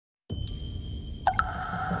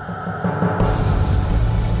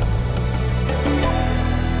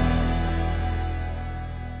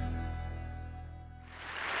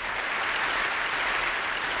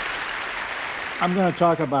I'm going to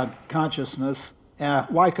talk about consciousness.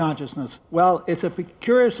 Why consciousness? Well, it's a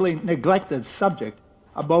curiously neglected subject,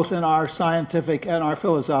 both in our scientific and our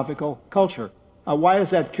philosophical culture. Why is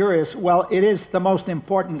that curious? Well, it is the most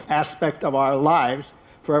important aspect of our lives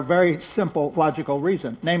for a very simple logical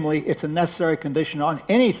reason. Namely, it's a necessary condition on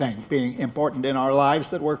anything being important in our lives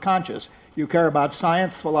that we're conscious. You care about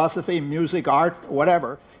science, philosophy, music, art,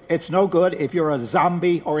 whatever. It's no good if you're a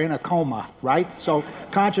zombie or in a coma, right? So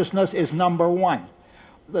consciousness is number one.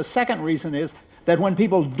 The second reason is that when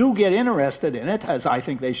people do get interested in it, as I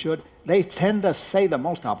think they should, they tend to say the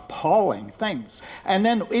most appalling things. And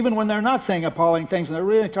then even when they're not saying appalling things and they're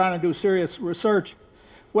really trying to do serious research,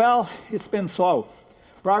 well, it's been slow.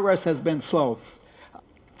 Progress has been slow.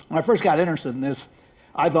 When I first got interested in this,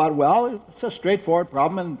 I thought, well, it's a straightforward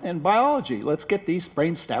problem in biology. Let's get these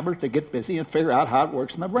brain stabbers to get busy and figure out how it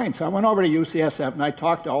works in the brain. So I went over to UCSF and I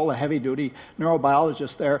talked to all the heavy-duty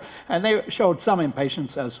neurobiologists there, and they showed some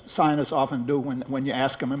impatience, as scientists often do when you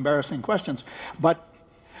ask them embarrassing questions. But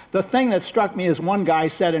the thing that struck me is one guy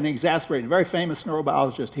said, an exasperated, very famous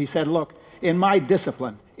neurobiologist, he said, look, in my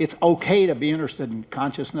discipline, it's okay to be interested in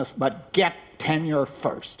consciousness, but get tenure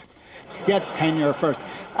first. Get tenure first.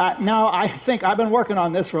 Now, I think I've been working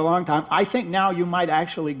on this for a long time. I think now you might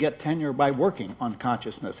actually get tenure by working on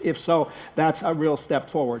consciousness. If so, that's a real step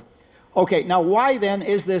forward. Okay, now why then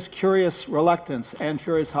is this curious reluctance and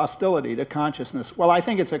curious hostility to consciousness? Well, I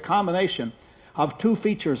think it's a combination of two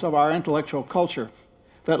features of our intellectual culture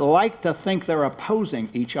that like to think they're opposing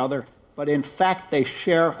each other, but in fact they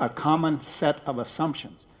share a common set of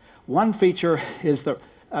assumptions. One feature is the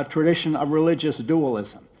tradition of religious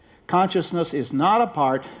dualism. Consciousness is not a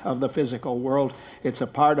part of the physical world. It's a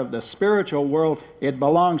part of the spiritual world. It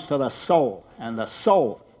belongs to the soul, and the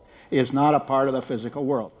soul is not a part of the physical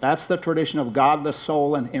world. That's the tradition of God, the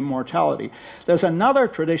soul, and immortality. There's another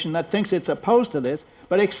tradition that thinks it's opposed to this,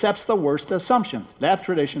 but accepts the worst assumption. That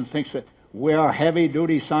tradition thinks that we are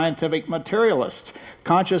heavy-duty scientific materialists.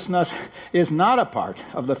 Consciousness is not a part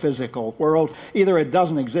of the physical world. Either it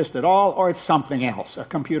doesn't exist at all, or it's something else, a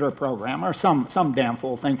computer program, or some damn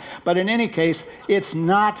fool thing. But in any case, it's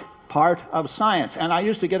not part of science. And I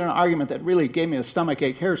used to get an argument that really gave me a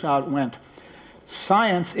stomachache. Here's how it went.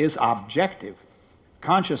 Science is objective.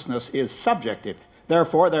 Consciousness is subjective.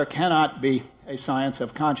 Therefore, there cannot be a science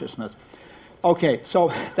of consciousness. Okay,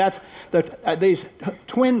 so that's these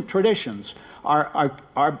twin traditions are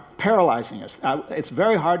paralyzing us. It's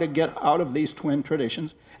very hard to get out of these twin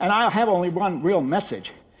traditions. And I have only one real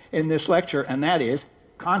message in this lecture, and that is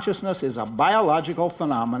consciousness is a biological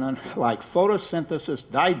phenomenon like photosynthesis,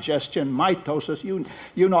 digestion, mitosis.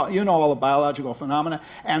 You know all the biological phenomena.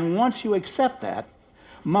 And once you accept that,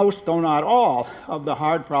 most, though not all, of the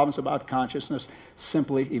hard problems about consciousness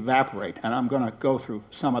simply evaporate. And I'm going to go through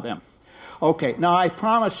some of them. Okay, now I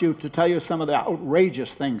promise you to tell you some of the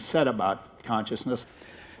outrageous things said about consciousness.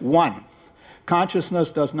 One, consciousness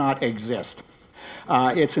does not exist.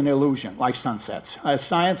 It's an illusion, like sunsets.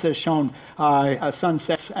 Science has shown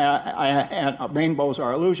sunsets and rainbows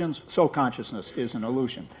are illusions, so consciousness is an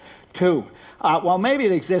illusion. Two, well, maybe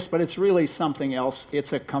it exists, but it's really something else.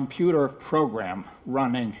 It's a computer program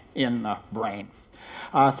running in the brain.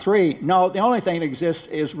 Three, no, the only thing that exists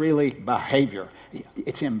is really behavior.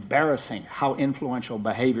 It's embarrassing how influential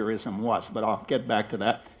behaviorism was, but I'll get back to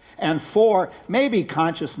that. And four, maybe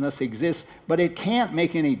consciousness exists, but it can't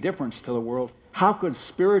make any difference to the world. How could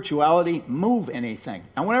spirituality move anything?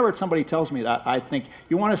 And whenever somebody tells me that, I think,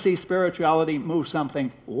 you want to see spirituality move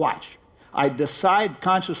something? Watch. I decide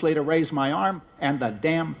consciously to raise my arm, and the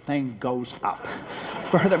damn thing goes up.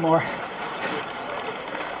 Furthermore,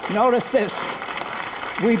 notice this.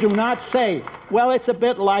 We do not say, well, it's a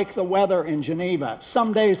bit like the weather in Geneva.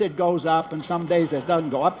 Some days it goes up and some days it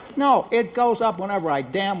doesn't go up. No, it goes up whenever I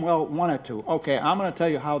damn well want it to. Okay, I'm going to tell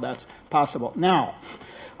you how that's possible. Now,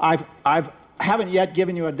 I haven't yet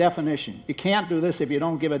given you a definition. You can't do this if you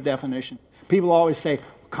don't give a definition. People always say,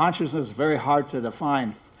 consciousness is very hard to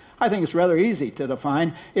define. I think it's rather easy to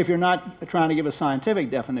define if you're not trying to give a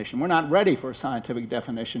scientific definition. We're not ready for a scientific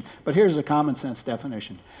definition, but here's a common sense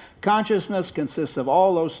definition. Consciousness consists of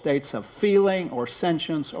all those states of feeling or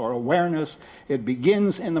sentience or awareness. It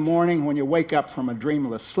begins in the morning when you wake up from a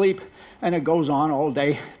dreamless sleep, and it goes on all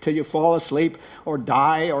day till you fall asleep or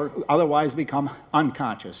die or otherwise become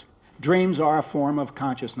unconscious. Dreams are a form of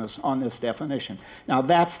consciousness on this definition. Now,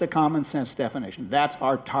 that's the common sense definition. That's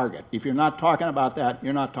our target. If you're not talking about that,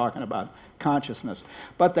 you're not talking about consciousness.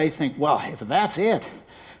 But they think, well, if that's it,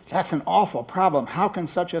 that's an awful problem. How can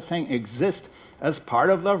such a thing exist as part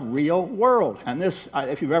of the real world? And this,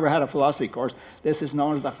 if you've ever had a philosophy course, this is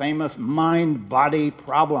known as the famous mind-body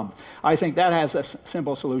problem. I think that has a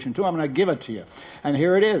simple solution too. I'm going to give it to you. And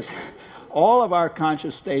here it is. All of our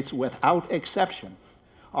conscious states, without exception,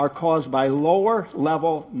 are caused by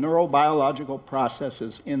lower-level neurobiological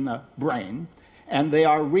processes in the brain, and they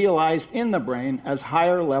are realized in the brain as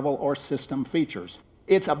higher-level or system features.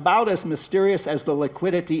 It's about as mysterious as the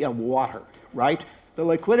liquidity of water, right? The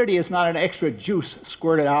liquidity is not an extra juice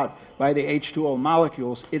squirted out by the H2O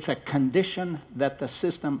molecules. It's a condition that the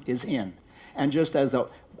system is in. And just as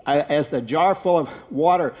the jar full of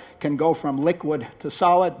water can go from liquid to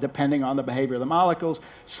solid, depending on the behavior of the molecules,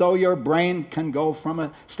 so your brain can go from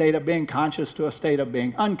a state of being conscious to a state of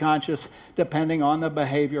being unconscious, depending on the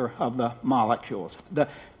behavior of the molecules. The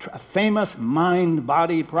famous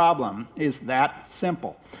mind-body problem is that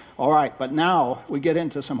simple. All right, but now we get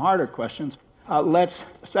into some harder questions. Let's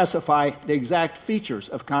specify the exact features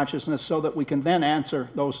of consciousness so that we can then answer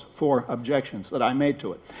those 4 objections that I made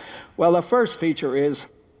to it. Well, the first feature is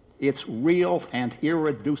it's real and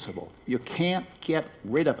irreducible. You can't get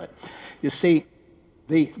rid of it. You see,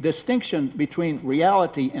 the distinction between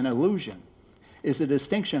reality and illusion is the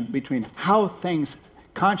distinction between how things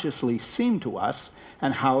consciously seem to us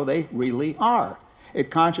and how they really are. It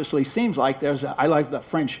consciously seems like there's I like the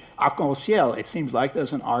French arc-en-ciel. It seems like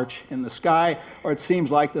there's an arch in the sky, or it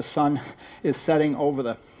seems like the sun is setting over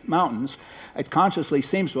the mountains. It consciously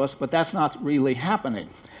seems to us, but that's not really happening.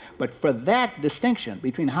 But for that distinction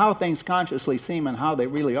between how things consciously seem and how they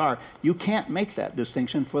really are, you can't make that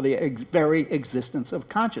distinction for the very existence of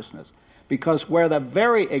consciousness. Because where the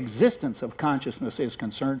very existence of consciousness is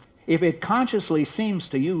concerned, if it consciously seems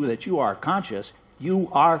to you that you are conscious, you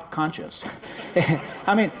are conscious.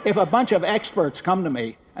 I mean, if a bunch of experts come to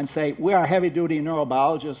me and say, we are heavy-duty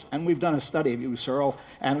neurobiologists, and we've done a study of you, Searle,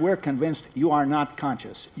 and we're convinced you are not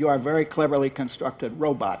conscious. You are a very cleverly constructed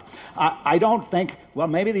robot. I don't think, well,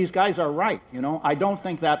 maybe these guys are right, you know. I don't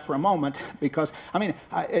think that for a moment, because, I mean,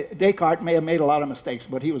 Descartes may have made a lot of mistakes,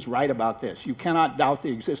 but he was right about this. You cannot doubt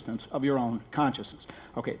the existence of your own consciousness.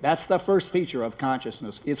 Okay, that's the first feature of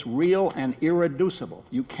consciousness. It's real and irreducible.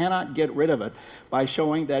 You cannot get rid of it by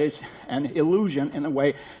showing that it's an illusion in a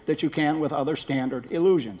way that you can with other standard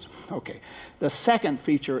illusions. Okay, the second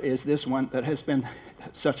feature is this one that has been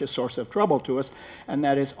such a source of trouble to us, and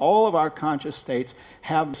that is all of our conscious states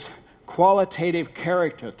have qualitative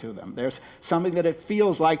character to them. There's something that it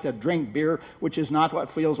feels like to drink beer, which is not what it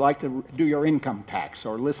feels like to do your income tax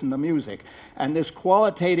or listen to music. And this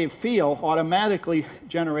qualitative feel automatically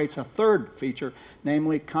generates a third feature,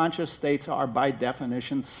 namely conscious states are by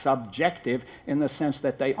definition subjective in the sense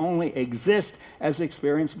that they only exist as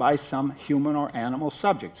experienced by some human or animal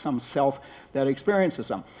subject, some self that experiences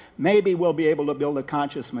them. Maybe we'll be able to build a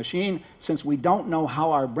conscious machine. Since we don't know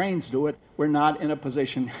how our brains do it, we're not in a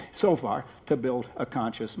position so far to build a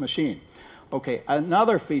conscious machine. Okay,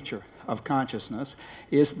 another feature of consciousness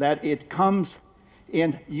is that it comes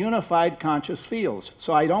in unified conscious fields.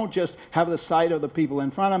 So I don't just have the sight of the people in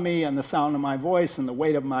front of me and the sound of my voice and the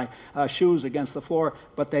weight of my shoes against the floor,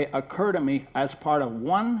 but they occur to me as part of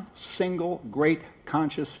one single great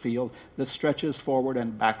conscious field that stretches forward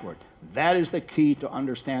and backward. That is the key to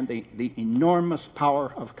understand the enormous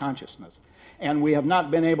power of consciousness. And we have not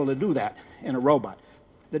been able to do that in a robot.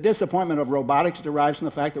 The disappointment of robotics derives from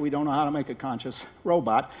the fact that we don't know how to make a conscious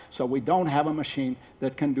robot, so we don't have a machine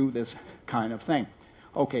that can do this kind of thing.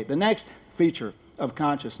 Okay, the next feature of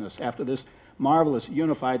consciousness after this marvelous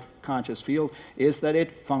unified conscious field is that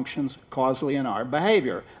it functions causally in our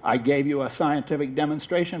behavior. I gave you a scientific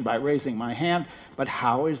demonstration by raising my hand, but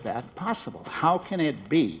how is that possible? How can it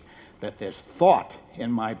be that this thought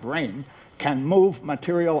in my brain can move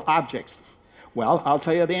material objects? Well, I'll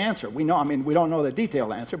tell you the answer. We know, I mean, we don't know the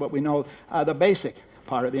detailed answer, but we know the basic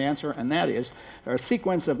part of the answer, and that is there are a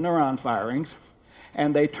sequence of neuron firings,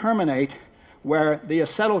 and they terminate where the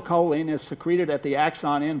acetylcholine is secreted at the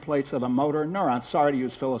axon end plates of the motor neuron. Sorry to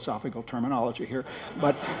use philosophical terminology here,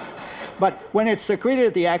 but when it's secreted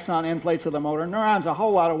at the axon end plates of the motor neurons, a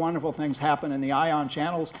whole lot of wonderful things happen in the ion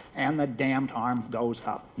channels, and the damned arm goes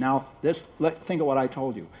up. Now, think of what I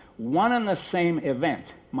told you. One and the same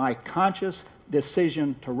event, my conscious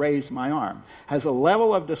decision to raise my arm, has a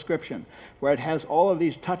level of description where it has all of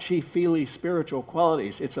these touchy-feely spiritual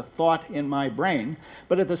qualities. It's a thought in my brain,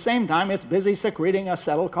 but at the same time, it's busy secreting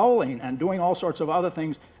acetylcholine and doing all sorts of other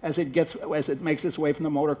things as it makes its way from the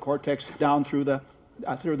motor cortex down through the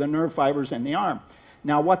nerve fibers in the arm.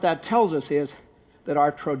 Now, what that tells us is that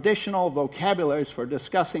our traditional vocabularies for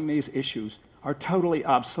discussing these issues are totally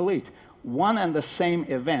obsolete. One and the same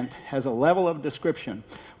event has a level of description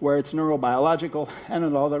where it's neurobiological and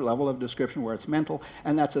another level of description where it's mental,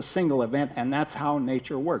 and that's a single event, and that's how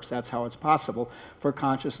nature works. That's how it's possible for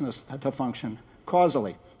consciousness to function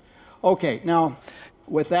causally. Okay, now,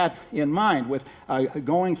 with that in mind, with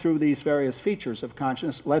going through these various features of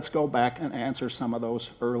consciousness, let's go back and answer some of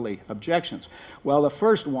those early objections. Well, the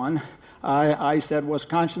first one I said was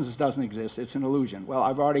consciousness doesn't exist, it's an illusion. Well,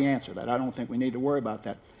 I've already answered that. I don't think we need to worry about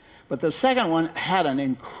that. But the second one had an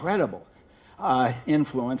incredible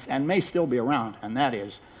influence and may still be around, and that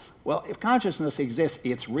is, well, if consciousness exists,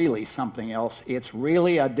 it's really something else. It's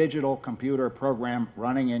really a digital computer program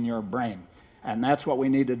running in your brain. And that's what we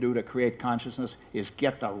need to do to create consciousness, is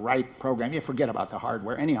get the right program. You forget about the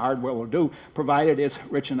hardware. Any hardware will do, provided it's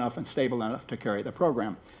rich enough and stable enough to carry the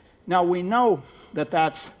program. Now, we know that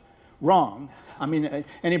that's wrong. I mean,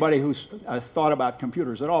 anybody who's thought about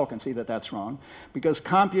computers at all can see that that's wrong, because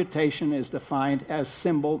computation is defined as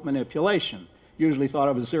symbol manipulation, usually thought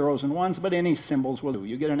of as zeros and ones, but any symbols will do.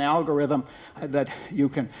 You get an algorithm that you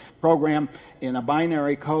can program in a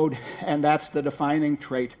binary code, and that's the defining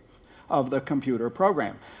trait of the computer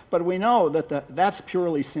program. But we know that that's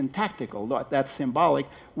purely syntactical, that's symbolic.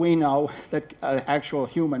 We know that actual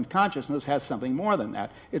human consciousness has something more than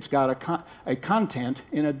that. It's got a content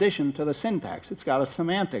in addition to the syntax. It's got a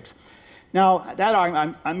semantics. Now, that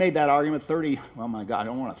argument, I made that argument well, my God, I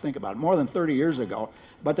don't want to think about it, more than 30 years ago.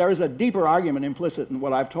 But there is a deeper argument implicit in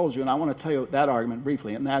what I've told you, and I want to tell you that argument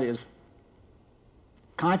briefly, and that is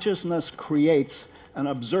consciousness creates an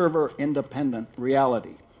observer-independent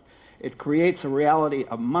reality. It creates a reality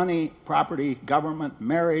of money, property, government,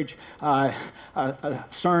 marriage,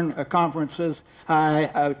 CERN conferences,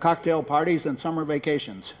 cocktail parties, and summer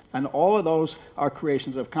vacations. And all of those are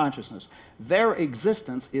creations of consciousness. Their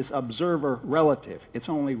existence is observer relative. It's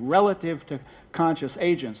only relative to conscious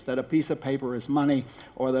agents that a piece of paper is money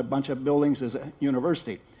or that a bunch of buildings is a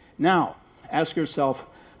university. Now, ask yourself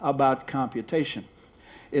about computation.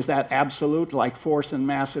 Is that absolute, like force and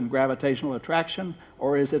mass and gravitational attraction,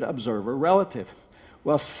 or is it observer relative?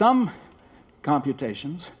 Well, some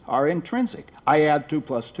computations are intrinsic. I add 2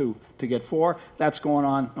 plus 2 to get 4. That's going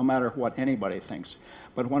on no matter what anybody thinks.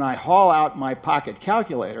 But when I haul out my pocket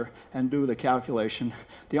calculator and do the calculation,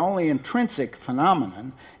 the only intrinsic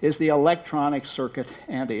phenomenon is the electronic circuit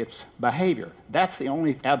and its behavior. That's the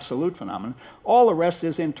only absolute phenomenon. All the rest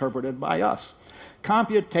is interpreted by us.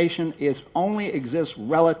 Computation only exists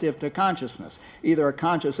relative to consciousness. Either a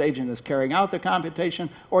conscious agent is carrying out the computation,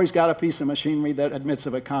 or he's got a piece of machinery that admits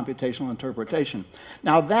of a computational interpretation.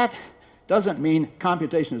 Now, that doesn't mean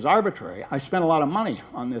computation is arbitrary. I spent a lot of money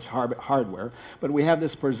on this hardware, but we have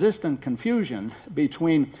this persistent confusion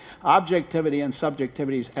between objectivity and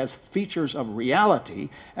subjectivity as features of reality,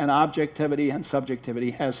 and objectivity and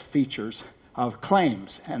subjectivity as features of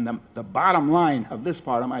claims. And the bottom line of this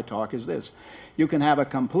part of my talk is this. You can have a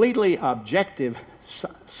completely objective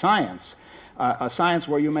science, a science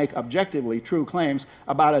where you make objectively true claims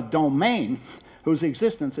about a domain whose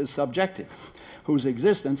existence is subjective, whose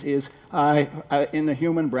existence is in the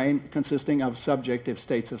human brain consisting of subjective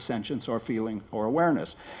states of sentience or feeling or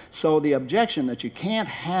awareness. So the objection that you can't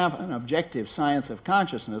have an objective science of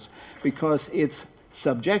consciousness because it's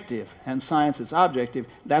subjective and science is objective,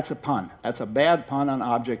 that's a pun. That's a bad pun on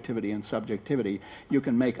objectivity and subjectivity. You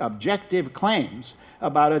can make objective claims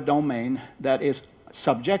about a domain that is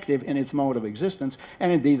subjective in its mode of existence, and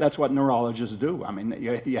indeed that's what neurologists do. I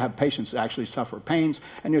mean, you have patients that actually suffer pains,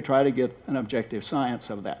 and you try to get an objective science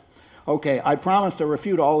of that. Okay, I promised to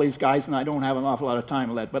refute all these guys, and I don't have an awful lot of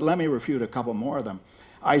time left, but let me refute a couple more of them.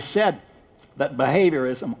 I said that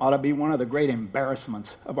behaviorism ought to be one of the great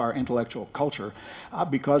embarrassments of our intellectual culture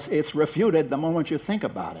because it's refuted the moment you think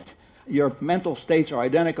about it. Your mental states are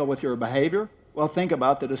identical with your behavior. Well, think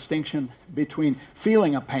about the distinction between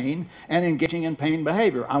feeling a pain and engaging in pain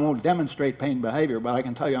behavior. I won't demonstrate pain behavior, but I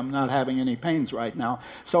can tell you I'm not having any pains right now.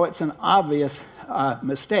 So it's an obvious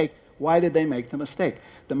mistake. Why did they make the mistake?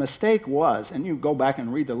 The mistake was, and you go back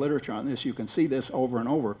and read the literature on this, you can see this over and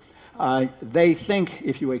over. They think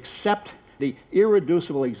if you accept the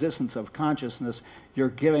irreducible existence of consciousness, you're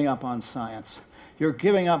giving up on science. you're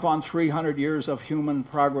giving up on 300 years of human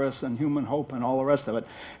progress and human hope and all the rest of it.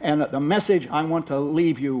 And the message I want to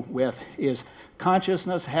leave you with is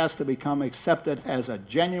consciousness has to become accepted as a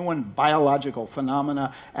genuine biological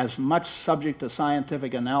phenomena, as much subject to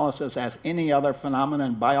scientific analysis as any other phenomena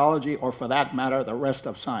in biology, or for that matter, the rest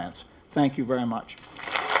of science. Thank you very much.